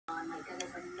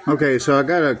Okay, so I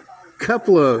got a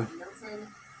couple of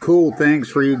cool things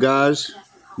for you guys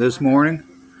this morning.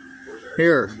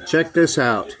 Here, check this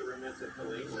out.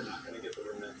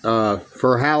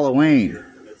 For Halloween.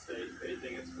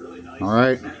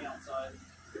 Alright.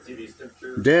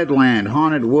 Deadland,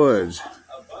 Haunted Woods.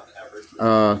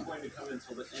 And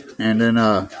then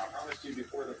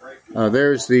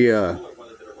there's the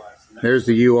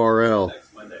URL.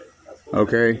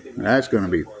 Okay, that's going to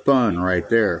be fun right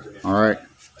there. Alright.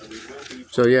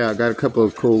 So yeah, I got a couple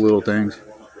of cool little things.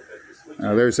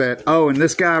 There's that. Oh, and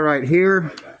this guy right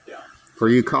here, for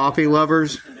you coffee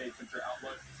lovers,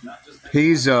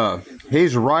 he's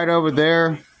right over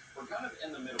there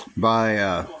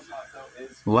by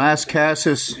Las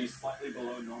Casas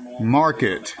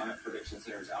Market,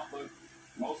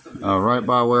 right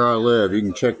by where I live. You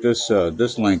can check this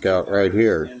this link out right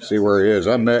here. See where he is.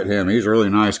 I met him. He's a really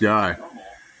nice guy,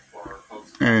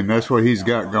 and that's what he's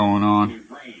got going on.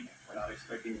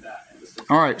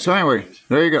 All right. So anyway,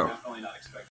 there you go.